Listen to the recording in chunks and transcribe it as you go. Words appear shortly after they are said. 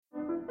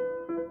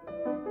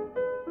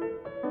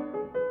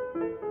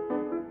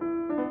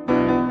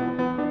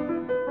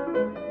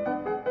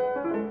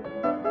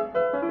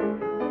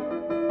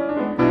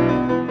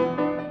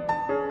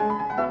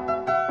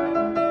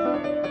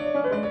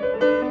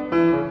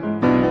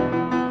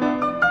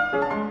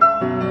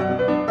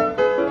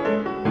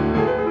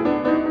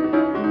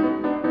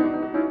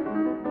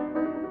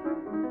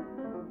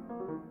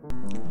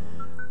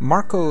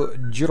Marco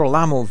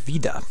Girolamo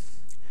Vida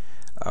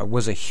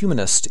was a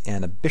humanist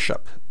and a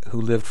bishop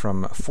who lived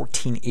from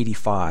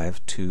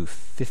 1485 to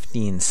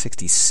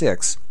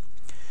 1566.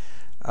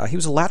 He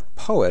was a Latin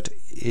poet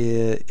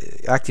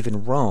active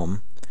in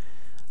Rome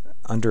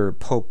under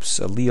Popes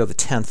Leo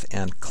X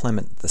and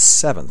Clement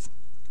VII.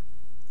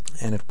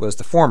 And it was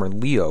the former,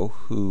 Leo,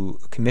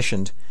 who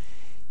commissioned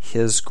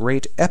his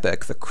great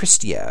epic, the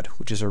Christiad,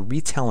 which is a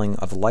retelling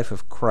of the life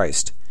of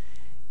Christ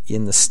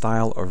in the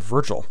style of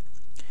Virgil.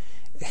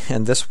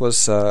 And this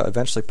was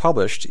eventually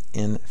published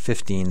in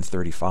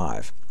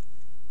 1535.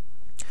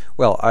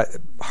 Well,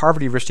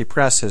 Harvard University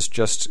Press has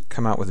just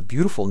come out with a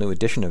beautiful new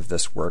edition of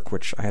this work,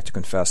 which I have to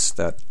confess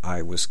that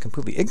I was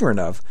completely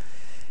ignorant of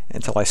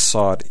until I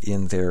saw it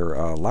in their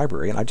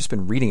library. And I've just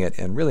been reading it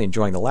and really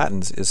enjoying the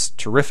Latin. Is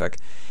terrific.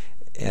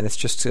 And it's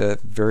just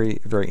very,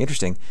 very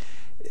interesting.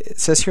 It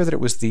says here that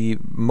it was the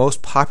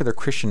most popular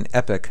Christian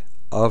epic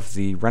of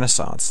the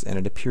Renaissance, and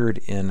it appeared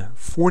in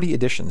 40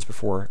 editions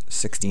before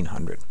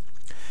 1600.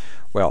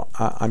 Well,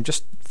 I'm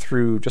just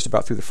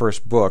about through the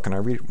first book, and I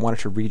wanted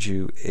to read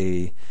you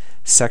a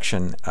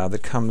section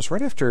that comes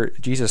right after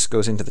Jesus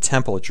goes into the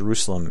temple at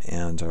Jerusalem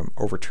and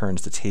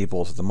overturns the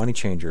tables of the money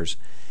changers.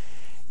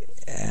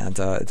 And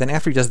then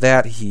after he does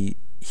that, he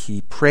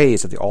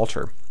prays at the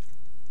altar.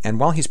 And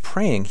while he's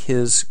praying,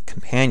 his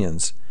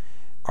companions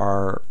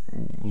are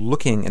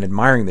looking and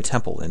admiring the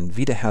temple. And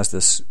Vida has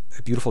this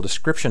beautiful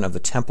description of the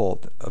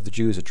temple of the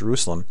Jews at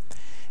Jerusalem.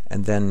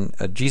 And then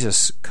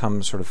Jesus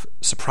comes, sort of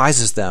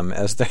surprises them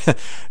as they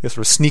sort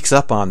of sneaks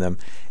up on them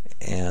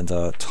and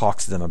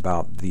talks to them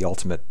about the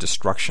ultimate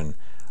destruction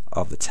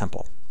of the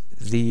temple.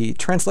 The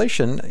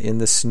translation in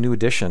this new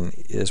edition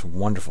is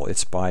wonderful.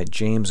 It's by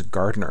James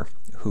Gardner,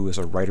 who is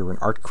a writer and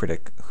art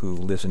critic who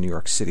lives in New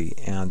York City,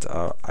 and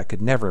I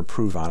could never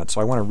improve on it. So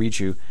I want to read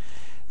you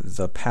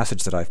the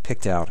passage that I've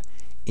picked out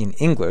in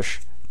English,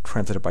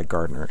 translated by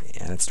Gardner,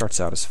 and it starts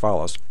out as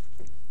follows.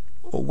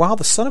 While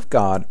the Son of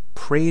God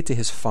prayed to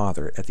his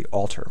Father at the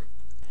altar,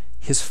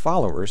 his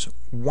followers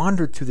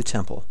wandered through the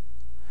temple,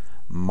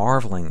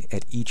 marveling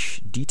at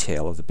each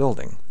detail of the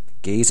building,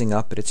 gazing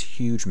up at its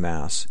huge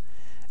mass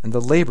and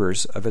the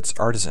labors of its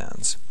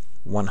artisans.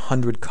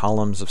 100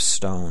 columns of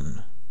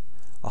stone,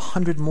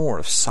 100 more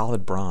of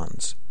solid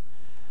bronze,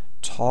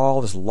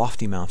 tall as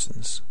lofty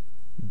mountains,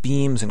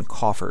 beams and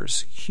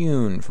coffers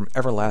hewn from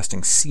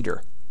everlasting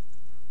cedar,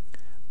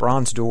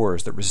 bronze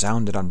doors that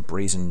resounded on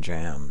brazen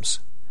jambs,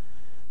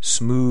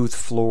 smooth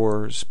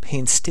floors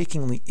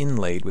painstakingly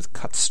inlaid with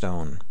cut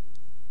stone.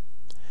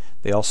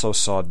 They also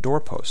saw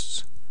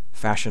doorposts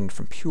fashioned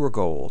from pure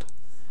gold,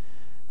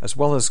 as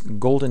well as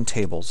golden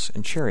tables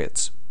and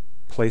chariots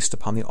placed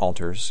upon the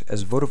altars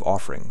as votive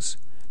offerings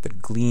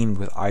that gleamed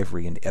with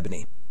ivory and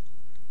ebony.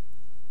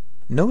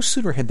 No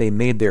sooner had they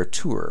made their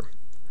tour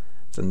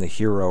than the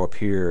hero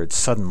appeared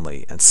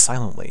suddenly and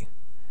silently,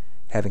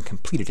 having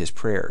completed his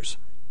prayers.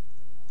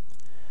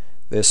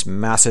 "This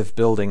massive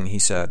building," he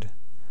said,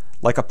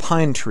 "like a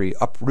pine tree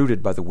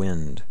uprooted by the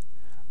wind,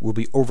 will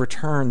be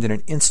overturned in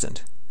an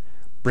instant,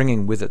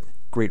 bringing with it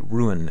great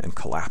ruin and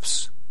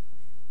collapse.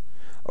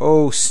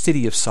 O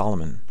city of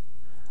Solomon,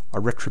 a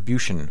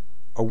retribution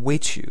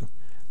awaits you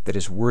that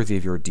is worthy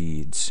of your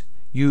deeds,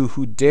 you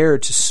who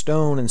dared to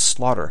stone and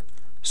slaughter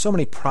so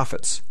many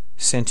prophets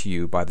sent to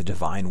you by the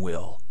divine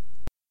will."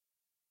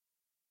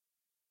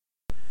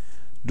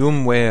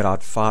 Dum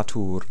verat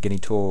fatur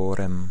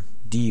genitorem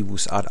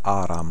divus ad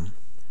aram,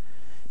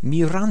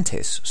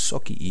 mirantes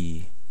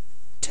socii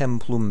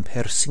templum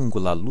per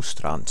singula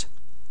lustrant,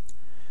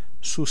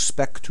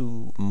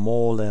 suspectu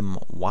molem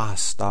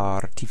vasta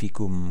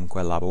artificum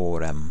quae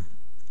laborem,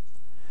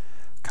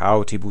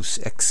 cautibus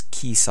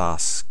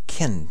excisas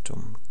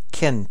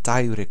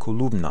centaire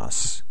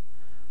columnas,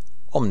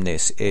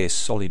 omnes es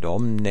solido,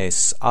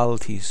 omnes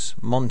altis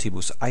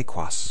montibus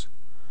aequas,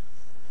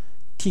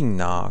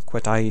 tigna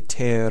quae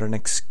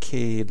ternex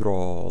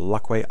cedro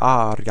laque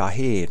aria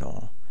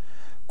heno,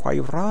 quae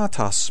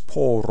ratas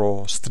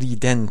poro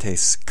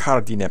stridentes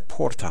cardine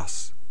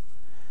portas,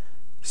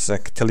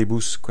 sec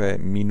telibusque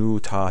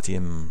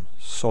minutatim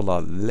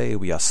sola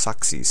levia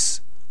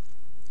saxis,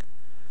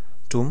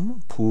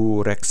 tum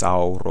pur ex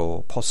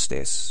auro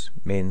postes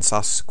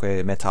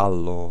mensasque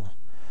metallo,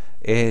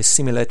 e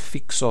similet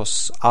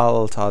fixos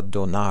alta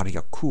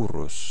donaria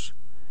currus,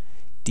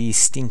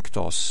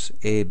 distinctos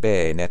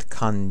ebe net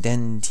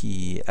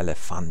candenti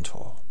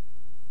elephanto.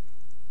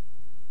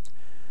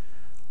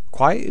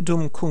 Quae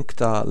dum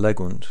cuncta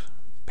legunt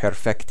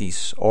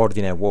perfectis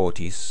ordine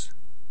votis,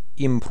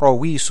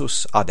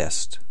 improvisus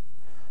adest,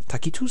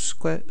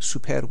 tacitusque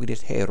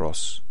supervidit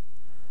heros,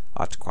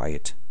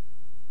 atquait,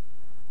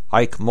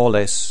 haec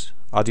moles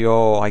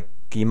adio haec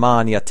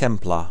imania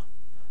templa,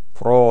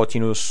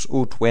 protinus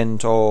ut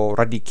vento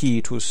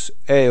radicitus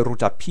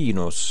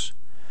erutapinus,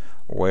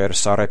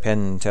 versa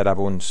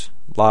repenterabunt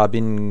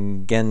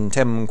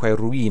labingentemque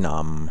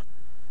ruinam,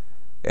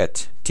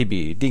 et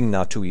tibi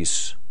digna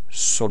tuis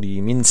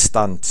solim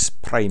instant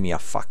praemia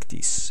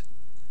factis.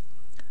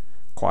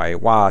 quae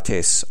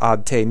vates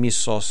ad te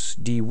missos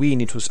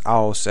divinitus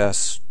aus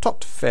est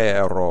tot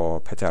ferro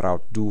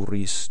peteraut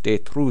duris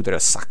detrudere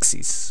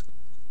saxis.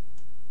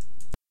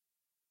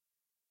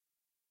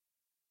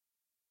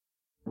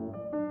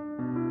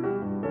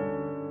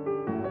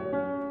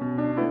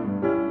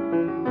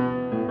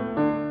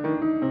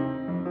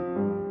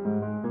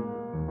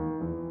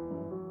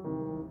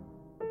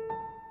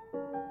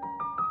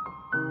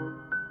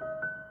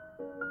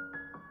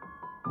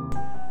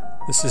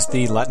 This is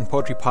the Latin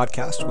Poetry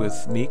Podcast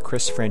with me,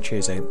 Chris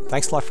Francese.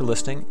 Thanks a lot for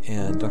listening,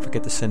 and don't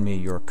forget to send me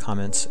your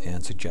comments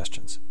and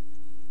suggestions.